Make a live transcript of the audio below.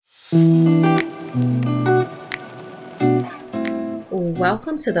Welcome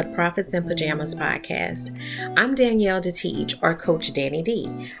to the Profits in Pajamas podcast. I'm Danielle DeTeach, or Coach Danny D,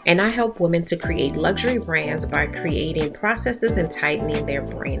 and I help women to create luxury brands by creating processes and tightening their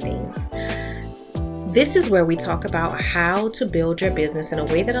branding. This is where we talk about how to build your business in a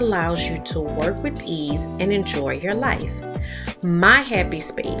way that allows you to work with ease and enjoy your life. My happy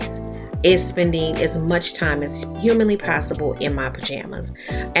space is spending as much time as humanly possible in my pajamas,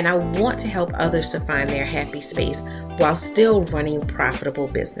 and I want to help others to find their happy space while still running profitable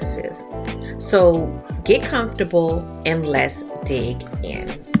businesses. So get comfortable and let's dig in.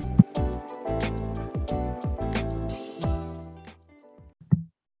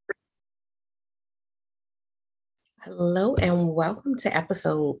 Hello and welcome to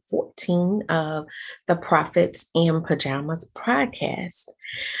episode 14 of the Profits in Pajamas podcast.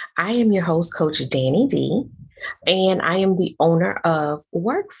 I am your host, Coach Danny D, and I am the owner of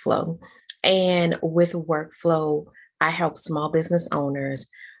Workflow. And with Workflow, I help small business owners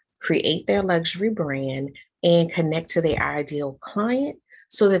create their luxury brand and connect to their ideal client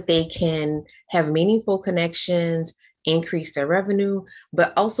so that they can have meaningful connections, increase their revenue,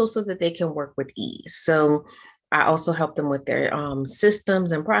 but also so that they can work with ease. So I also help them with their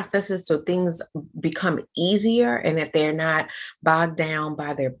systems and processes so things become easier and that they're not bogged down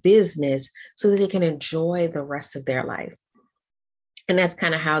by their business so that they can enjoy the rest of their life. And that's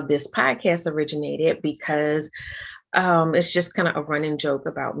kind of how this podcast originated, because it's just kind of a running joke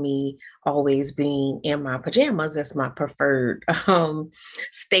about me always being in my pajamas. That's my preferred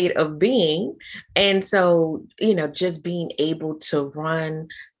state of being. And so, just being able to run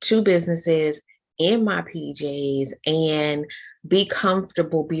two businesses in my PJs and be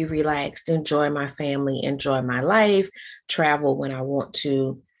comfortable, be relaxed, enjoy my family, enjoy my life, travel when I want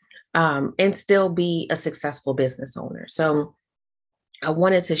to, and still be a successful business owner. So I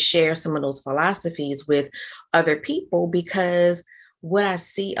wanted to share some of those philosophies with other people, because what I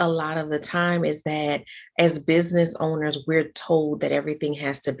see a lot of the time is that as business owners, we're told that everything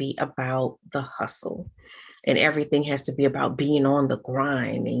has to be about the hustle. And everything has to be about being on the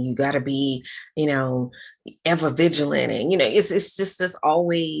grind, and you got to be, ever vigilant. And, it's just this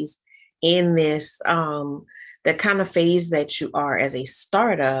always in this, the kind of phase that you are as a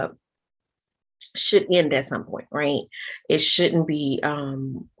startup should end at some point, right? It shouldn't be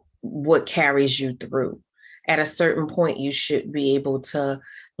what carries you through. At a certain point, you should be able to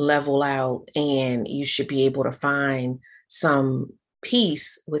level out, and you should be able to find some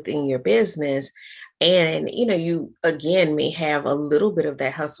peace within your business. And, you again may have a little bit of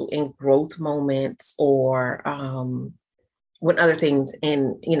that hustle in growth moments, or when other things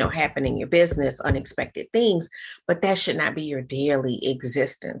happen in your business, unexpected things, but that should not be your daily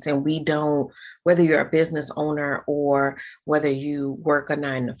existence. And we don't, whether you're a business owner or whether you work a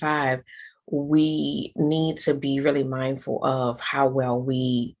 9 to 5, we need to be really mindful of how well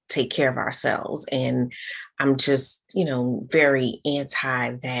we take care of ourselves. And I'm just, very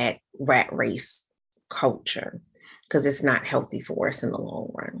anti that rat race culture, because it's not healthy for us in the long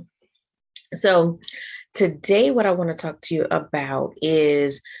run. So today, what I want to talk to you about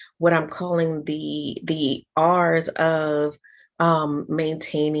is what I'm calling the R's of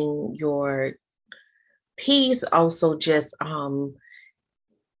maintaining your peace. Also, just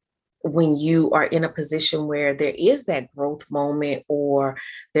when you are in a position where there is that growth moment, or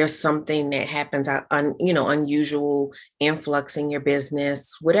there's something that happens, unusual influx in your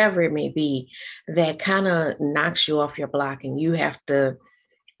business, whatever it may be, that kind of knocks you off your block, and you have to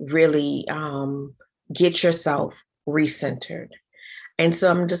really get yourself recentered. And so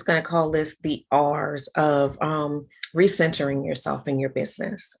I'm just going to call this the R's of recentering yourself in your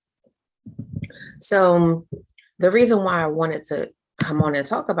business. So the reason why I wanted to come on and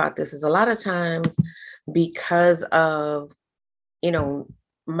talk about this is a lot of times because of,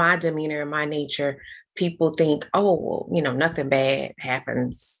 my demeanor and my nature, people think, oh, well, nothing bad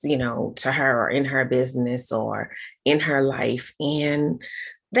happens, to her or in her business or in her life. And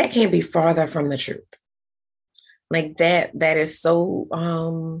that can't be farther from the truth. Like that is so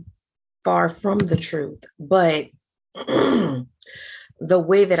far from the truth. But the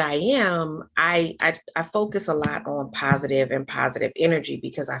way that I am, I focus a lot on positive and positive energy,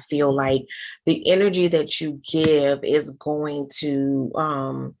 because I feel like the energy that you give is going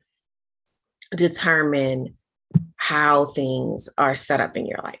to determine how things are set up in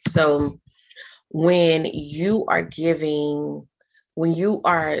your life. So when you are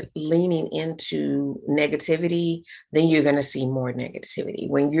leaning into negativity, then you're going to see more negativity.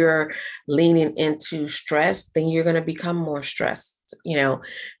 When you're leaning into stress, then you're going to become more stressed.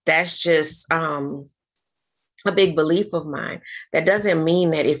 That's just a big belief of mine. That doesn't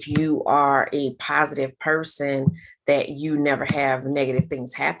mean that if you are a positive person that you never have negative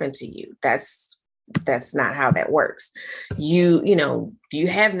things happen to you. That's not how that works. You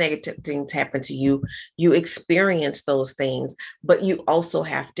have negative things happen to you. You experience those things, but you also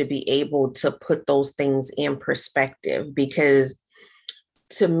have to be able to put those things in perspective, because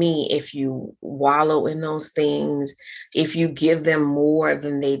to me, if you wallow in those things, if you give them more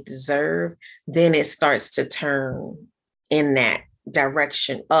than they deserve, then it starts to turn in that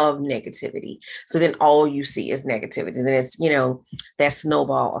direction of negativity. So then all you see is negativity. Then it's, that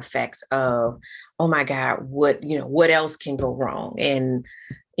snowball effect of, oh my God, what else can go wrong? And,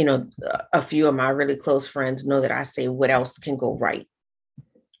 a few of my really close friends know that I say, what else can go right?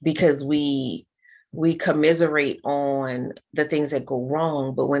 Because we commiserate on the things that go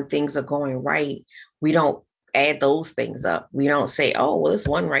wrong, but when things are going right, we don't add those things up. We don't say, oh, well, this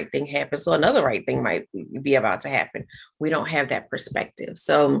one right thing happened, so another right thing might be about to happen. We don't have that perspective.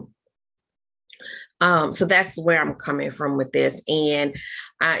 So that's where I'm coming from with this. And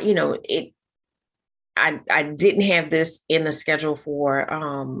I didn't have this in the schedule for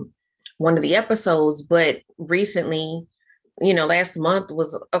one of the episodes, but recently, last month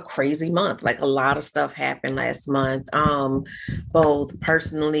was a crazy month. Like, a lot of stuff happened last month, both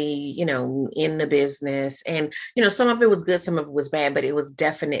personally, in the business. And, some of it was good, some of it was bad, but it was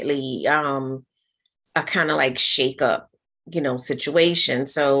definitely a kind of like shake up, situation.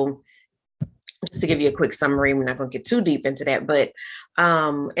 So just to give you a quick summary, we're not going to get too deep into that, but,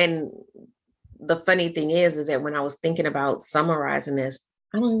 and the funny thing is that when I was thinking about summarizing this,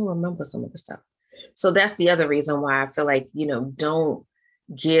 I don't even remember some of the stuff. So that's the other reason why I feel like, don't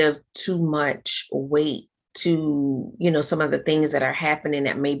give too much weight to, some of the things that are happening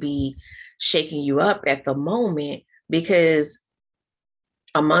that may be shaking you up at the moment, because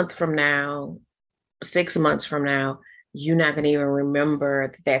a month from now, 6 months from now, you're not going to even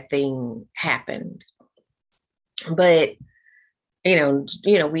remember that thing happened. But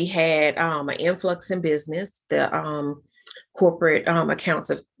we had an influx in business. The corporate accounts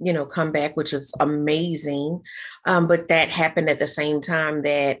have, come back, which is amazing. But that happened at the same time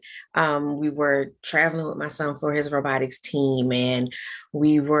that we were traveling with my son for his robotics team, and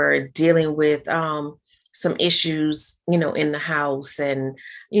we were dealing with some issues, in the house. And,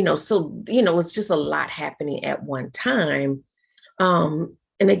 so, it's just a lot happening at one time.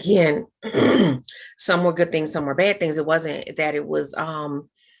 And again, some were good things, some were bad things. It wasn't that it was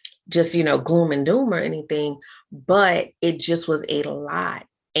just, gloom and doom or anything, but it just was a lot.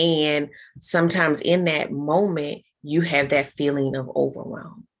 And sometimes in that moment, you have that feeling of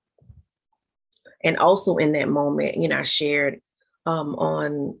overwhelm. And also in that moment, I shared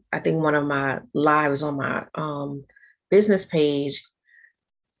on, I think, one of my lives on my business page.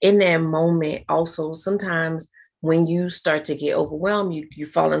 In that moment, also, sometimes when you start to get overwhelmed, you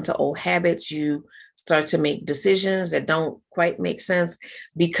fall into old habits, you start to make decisions that don't quite make sense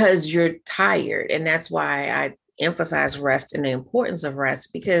because you're tired. And that's why I emphasize rest and the importance of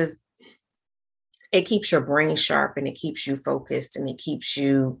rest, because it keeps your brain sharp and it keeps you focused and it keeps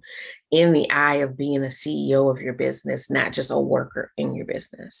you in the eye of being the CEO of your business, not just a worker in your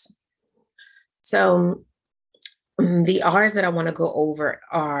business. So the R's that I want to go over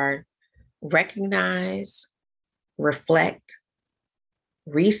are recognize, reflect,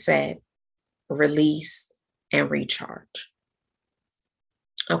 reset, release, and recharge.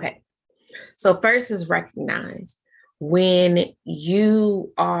 Okay. So first is recognize. When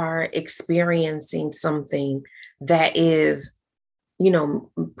you are experiencing something that is,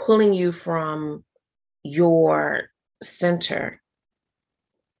 pulling you from your center,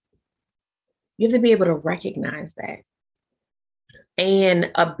 you have to be able to recognize that.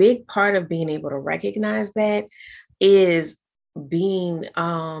 And a big part of being able to recognize that is being,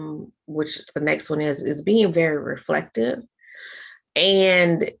 which the next one is being very reflective.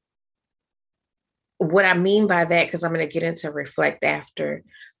 And what I mean by that, because I'm going to get into reflect after,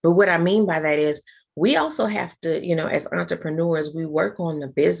 but what I mean by that is we also have to, as entrepreneurs, we work on the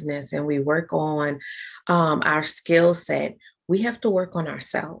business and we work on our skill set. We have to work on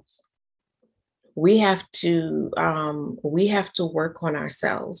ourselves. We have to work on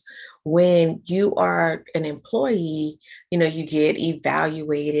ourselves. When you are an employee, you get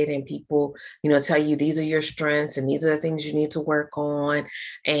evaluated and people, tell you these are your strengths and these are the things you need to work on.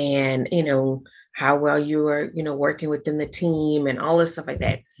 And, how well you are, working within the team and all this stuff like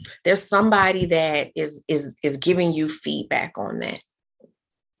that. There's somebody that is giving you feedback on that.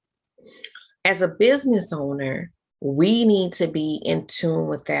 As a business owner, we need to be in tune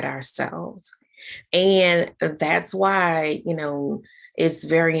with that ourselves. And that's why, it's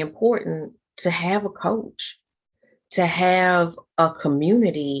very important to have a coach. to have a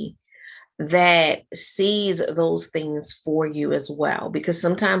community that sees those things for you as well, because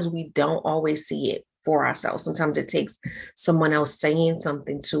sometimes we don't always see it for ourselves. Sometimes it takes someone else saying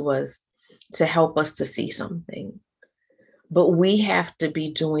something to us to help us to see something. But we have to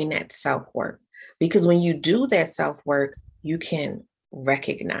be doing that self work, because when you do that self work, you can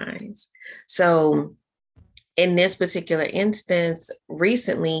recognize. So, in this particular instance,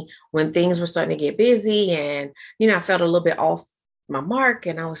 recently, when things were starting to get busy and, I felt a little bit off my mark,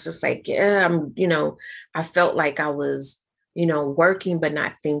 and I was just like, yeah, I felt like I was, working, but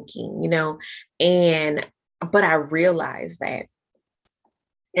not thinking, and, but I realized that,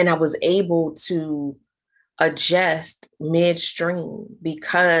 and I was able to adjust midstream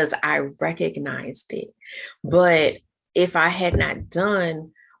because I recognized it. But if I had not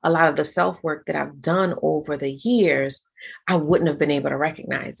done a lot of the self work that I've done over the years, I wouldn't have been able to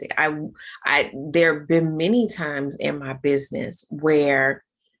recognize it. There have been many times in my business where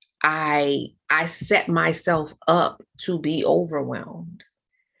I set myself up to be overwhelmed.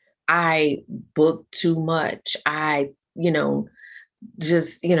 I booked too much. I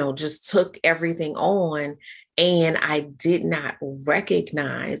just took everything on, and I did not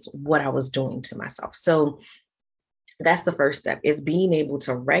recognize what I was doing to myself. So that's the first step, is being able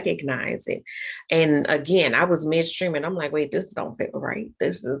to recognize it. And again, I was midstream and I'm like, wait, this don't feel right.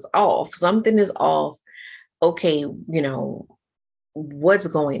 This is off. Something is off. Okay, what's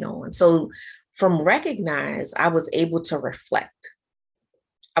going on? So from recognize, I was able to reflect.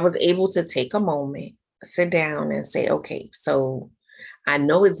 I was able to take a moment, sit down and say, okay, so I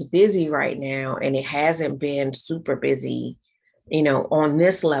know it's busy right now and it hasn't been super busy, on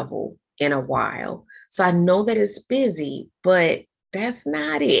this level in a while. So I know that it's busy, but that's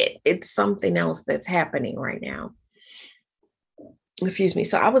not it. It's something else that's happening right now. Excuse me.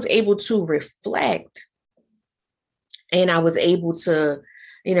 So I was able to reflect, and I was able to,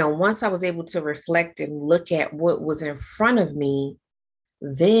 once I was able to reflect and look at what was in front of me,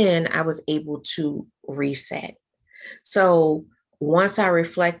 then I was able to reset. So once I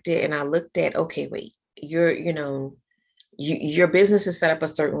reflected and I looked at, okay, wait, your business is set up a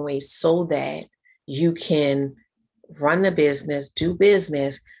certain way so that you can run the business, do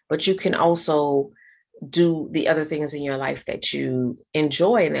business, but you can also do the other things in your life that you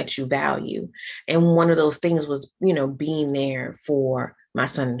enjoy and that you value. And one of those things was, being there for my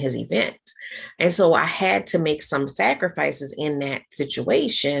son and his event. And so I had to make some sacrifices in that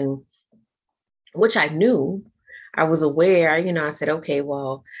situation, which I knew. I was aware, I said, okay,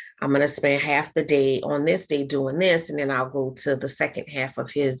 well, I'm going to spend half the day on this day doing this, and then I'll go to the second half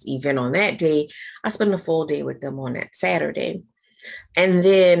of his event on that day. I spend a full day with them on that Saturday. And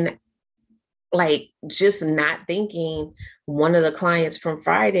then, like, just not thinking, one of the clients from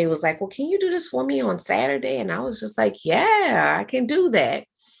Friday was like, well, can you do this for me on Saturday? And I was just like, yeah, I can do that.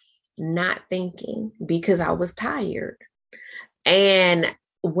 Not thinking, because I was tired. And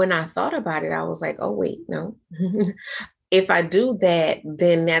when I thought about it, I was like, oh, wait, no. If I do that,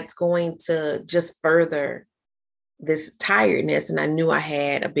 then that's going to just further this tiredness. And I knew I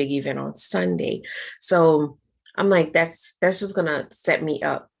had a big event on Sunday. So I'm like, that's just gonna set me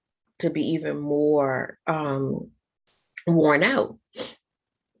up to be even more worn out.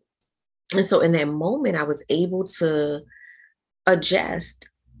 And so in that moment, I was able to adjust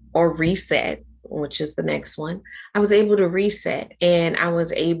or reset, which is the next one. I was able to reset, and I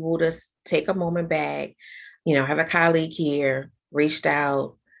was able to take a moment back. I have a colleague here, reached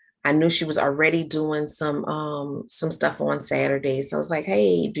out. I knew she was already doing some stuff on Saturdays. So I was like,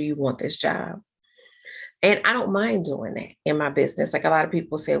 hey, do you want this job? And I don't mind doing that in my business. Like, a lot of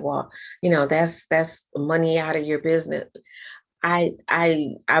people say, well, that's money out of your business. I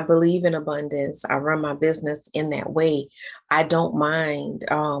believe in abundance. I run my business in that way. I don't mind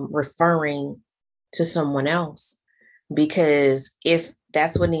referring to someone else, because if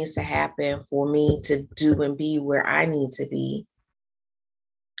that's what needs to happen for me to do and be where I need to be,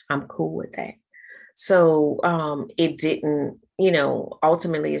 I'm cool with that. So it didn't,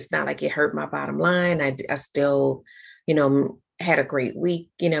 ultimately, it's not like it hurt my bottom line. I still, had a great week,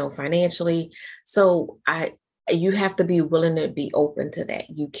 financially. So you have to be willing to be open to that.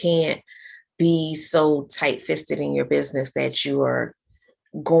 You can't be so tight fisted in your business that you are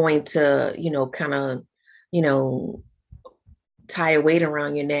going to, kind of, you know, tie a weight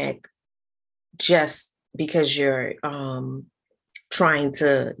around your neck just because you're trying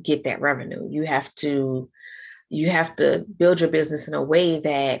to get that revenue. You have to build your business in a way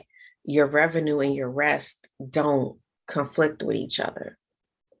that your revenue and your rest don't conflict with each other.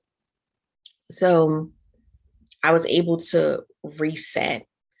 So I was able to reset.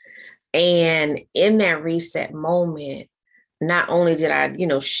 And in that reset moment, not only did I,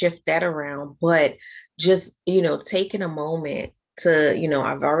 shift that around, but just, taking a moment to,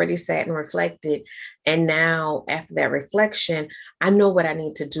 I've already sat and reflected. And now after that reflection, I know what I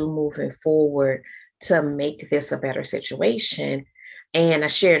need to do moving forward to make this a better situation. And I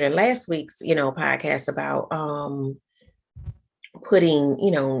shared in last week's, podcast about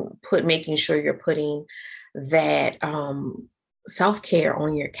making sure you're putting that self-care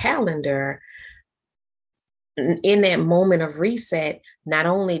on your calendar. In that moment of reset, not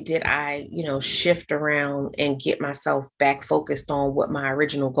only did I, shift around and get myself back focused on what my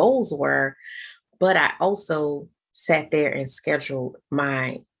original goals were, but I also sat there and scheduled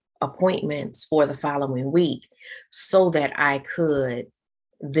my appointments for the following week so that I could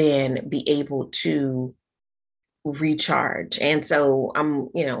then be able to recharge. And so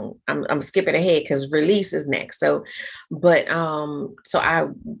I'm skipping ahead because release is next. So in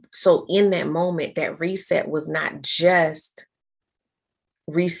that moment, that reset was not just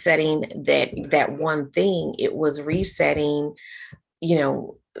resetting that one thing, it was resetting,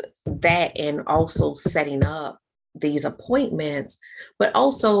 that, and also setting up these appointments. But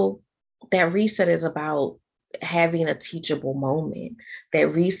also that reset is about having a teachable moment.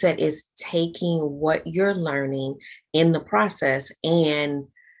 That reset is taking what you're learning in the process and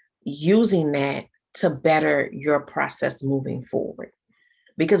using that to better your process moving forward.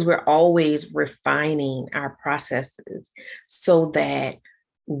 Because we're always refining our processes so that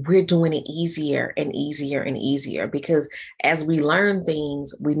we're doing it easier and easier and easier. Because as we learn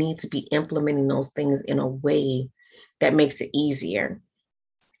things, we need to be implementing those things in a way that makes it easier.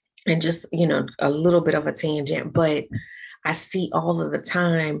 And just, a little bit of a tangent, but I see all of the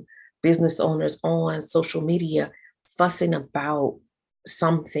time business owners on social media fussing about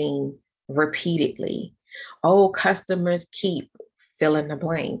something repeatedly. Oh, customers keep fill in the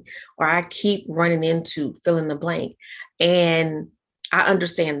blank, or I keep running into fill in the blank. And I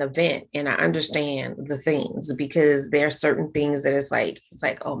understand the vent and I understand the things, because there are certain things that it's like,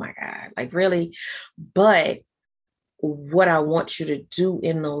 oh my God, like really? But what I want you to do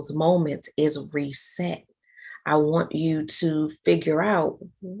in those moments is reset. I want you to figure out,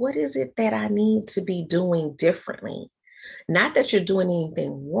 what is it that I need to be doing differently? Not that you're doing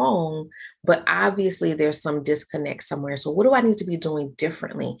anything wrong, but obviously there's some disconnect somewhere. So what do I need to be doing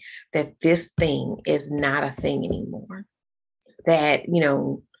differently that this thing is not a thing anymore? That,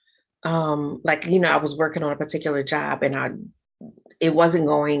 I was working on a particular job and it wasn't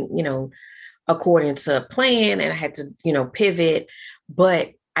going, according to plan, and I had to, pivot,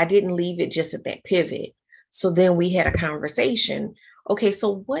 but I didn't leave it just at that pivot. So then we had a conversation. Okay,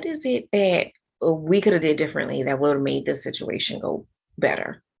 so what is it that we could have did differently that would have made this situation go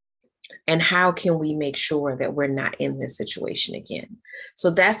better? And how can we make sure that we're not in this situation again? So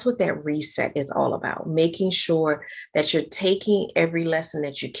that's what that reset is all about, making sure that you're taking every lesson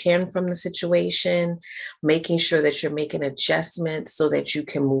that you can from the situation, making sure that you're making adjustments so that you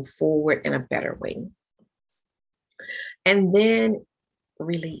can move forward in a better way. And then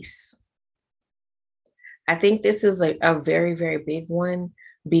release. I think this is a very, very big one,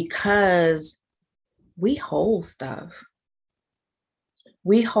 because we hold stuff.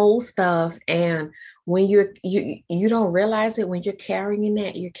 And when you don't realize it, when you're carrying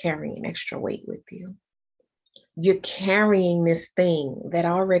that, you're carrying extra weight with you. You're carrying this thing that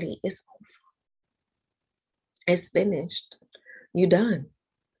already is over. It's finished. You're done.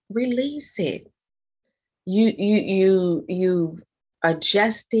 Release it. You've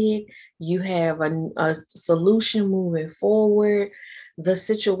adjusted. You have a solution moving forward. The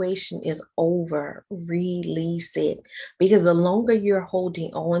situation is over. Release it. Because the longer you're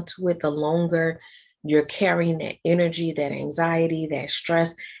holding on to it, the longer you're carrying that energy, that anxiety, that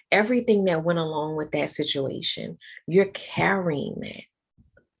stress, everything that went along with that situation. You're carrying that.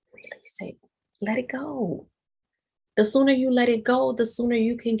 Release it. Let it go. The sooner you let it go, the sooner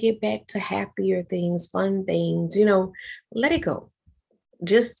you can get back to happier things, fun things, let it go.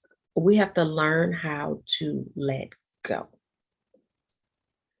 We have to learn how to let go.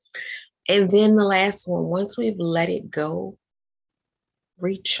 And then the last one, once we've let it go,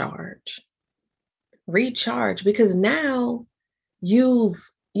 recharge. Recharge, because now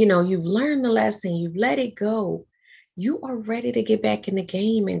you've learned the lesson, you've let it go. You are ready to get back in the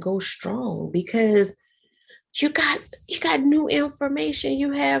game and go strong, because you got new information.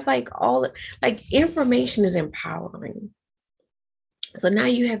 You have information is empowering. So now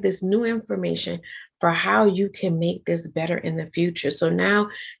you have this new information for how you can make this better in the future. So now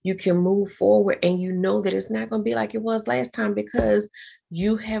you can move forward, and you know that it's not going to be like it was last time, because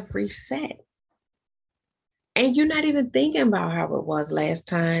you have reset. And you're not even thinking about how it was last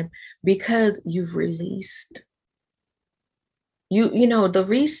time because you've released. The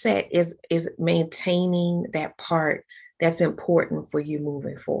reset is maintaining that part that's important for you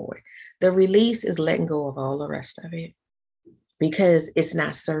moving forward. The release is letting go of all the rest of it because it's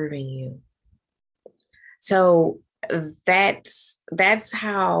not serving you. So that's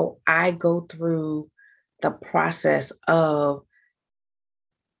how I go through the process of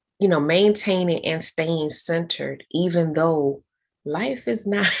maintaining and staying centered, even though life is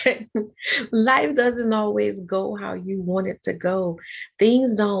not, life doesn't always go how you want it to go.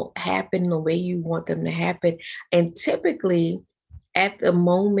 Things don't happen the way you want them to happen. And typically, at the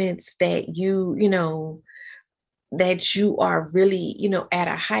moments that that you are really, at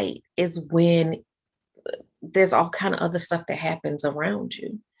a height is when there's all kind of other stuff that happens around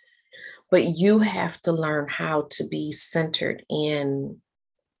you. But you have to learn how to be centered in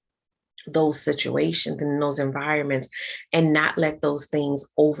those situations and those environments and not let those things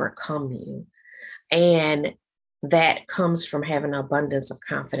overcome you. And that comes from having an abundance of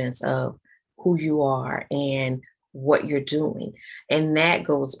confidence of who you are and what you're doing. And that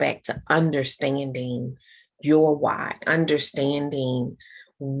goes back to understanding your why, understanding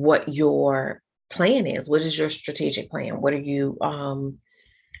what your plan is. What is your strategic plan? What are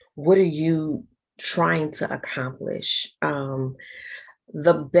you trying to accomplish?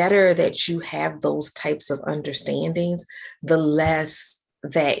 The better that you have those types of understandings, the less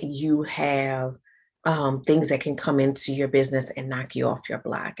that you have things that can come into your business and knock you off your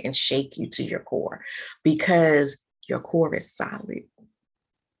block and shake you to your core, because your core is solid.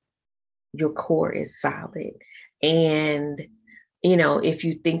 Your core is solid. And, if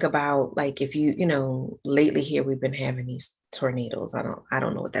you think about, like, if lately here we've been having these tornadoes. I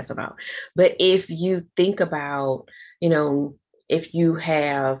don't know what that's about. But if you think about, if you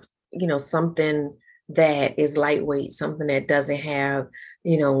have, something that is lightweight, something that doesn't have,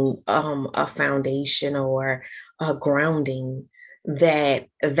 a foundation or a grounding, that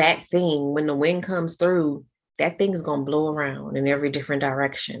thing, when the wind comes through, that thing is going to blow around in every different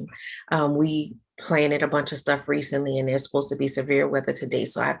direction. We planted a bunch of stuff recently, and there's supposed to be severe weather today.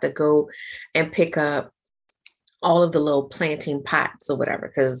 So I have to go and pick up all of the little planting pots or whatever,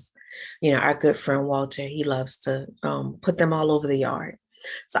 because our good friend Walter, he loves to put them all over the yard.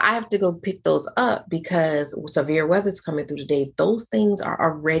 So I have to go pick those up because severe weather's coming through today. Those things are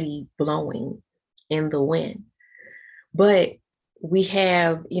already blowing in the wind. But we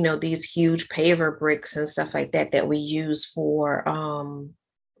have, these huge paver bricks and stuff like that we use for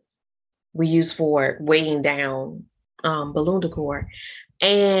weighing down balloon decor.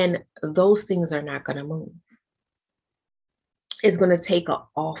 And those things are not going to move. It's going to take an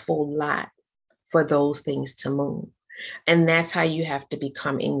awful lot for those things to move. And that's how you have to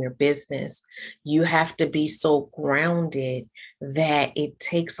become in your business. You have to be so grounded that it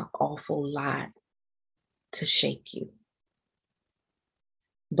takes an awful lot to shake you.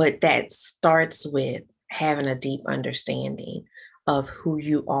 But that starts with having a deep understanding of who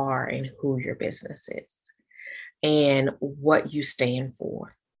you are and who your business is and what you stand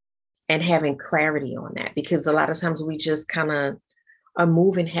for, and having clarity on that, because a lot of times we just kind of are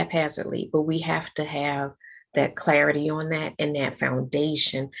moving haphazardly, but we have to have that clarity on that and that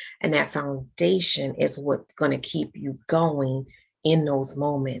foundation. And that foundation is what's going to keep you going in those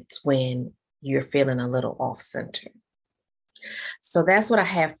moments when you're feeling a little off center. So that's what I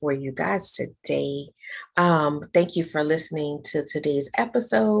have for you guys today. Thank you for listening to today's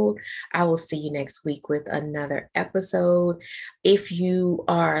episode. I will see you next week with another episode. If you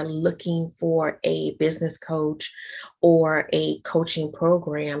are looking for a business coach or a coaching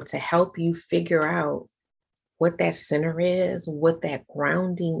program to help you figure out what that center is, what that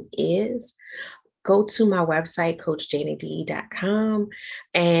grounding is, go to my website, coachdanid.com,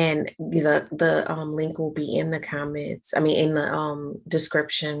 and the link will be in the comments. In the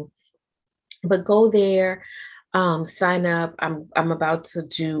description. But go there, sign up. I'm about to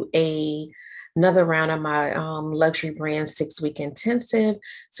do another round of my luxury brand 6-week intensive,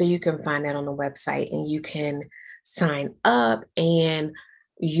 so you can find that on the website, and you can sign up and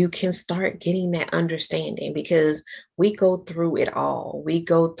you can start getting that understanding, because we go through it all. We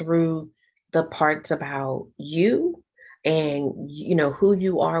go through the parts about you and who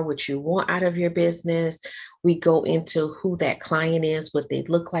you are, what you want out of your business. We go into who that client is, what they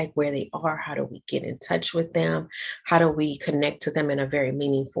look like, where they are, how do we get in touch with them, how do we connect to them in a very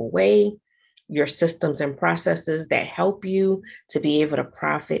meaningful way, your systems and processes that help you to be able to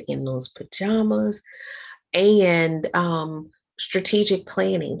profit in those pajamas, and strategic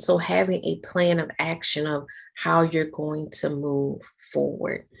planning. So having a plan of action of how you're going to move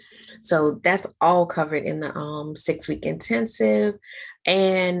forward. So that's all covered in the 6-week intensive.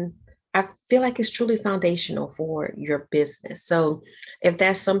 And I feel like it's truly foundational for your business. So if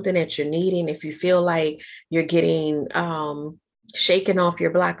that's something that you're needing, if you feel like you're getting shaken off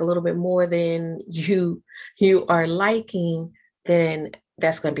your block a little bit more than you are liking, then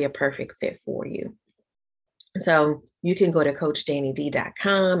that's going to be a perfect fit for you. So you can go to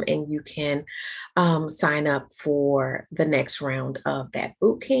CoachDannyD.com and you can sign up for the next round of that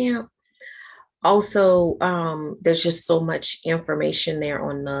boot camp. Also, there's just so much information there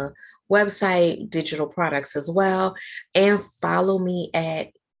on the website, digital products as well. And follow me at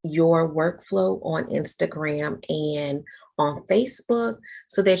Your Workflow on Instagram and on Facebook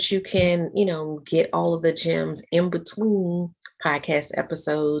so that you can, get all of the gems in between podcast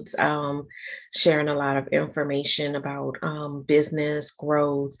episodes, sharing a lot of information about business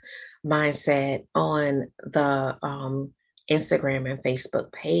growth, mindset on the Instagram and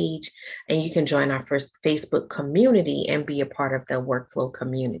Facebook page. And you can join our first Facebook community and be a part of the workflow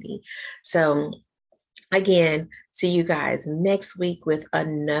community. So again, see you guys next week with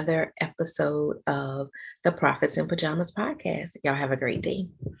another episode of the Profits in Pajamas podcast. Y'all have a great day.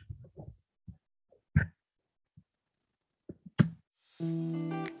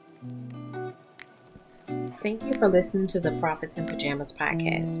 Thank you for listening to the Profits in Pajamas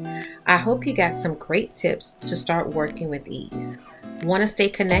podcast. I hope you got some great tips to start working with ease. Want to stay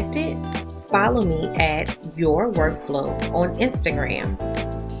connected? Follow me at Your Workflow on Instagram.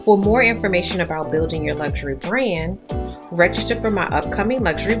 For more information about building your luxury brand, register for my upcoming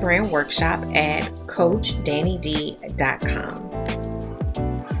luxury brand workshop at CoachDannyD.com.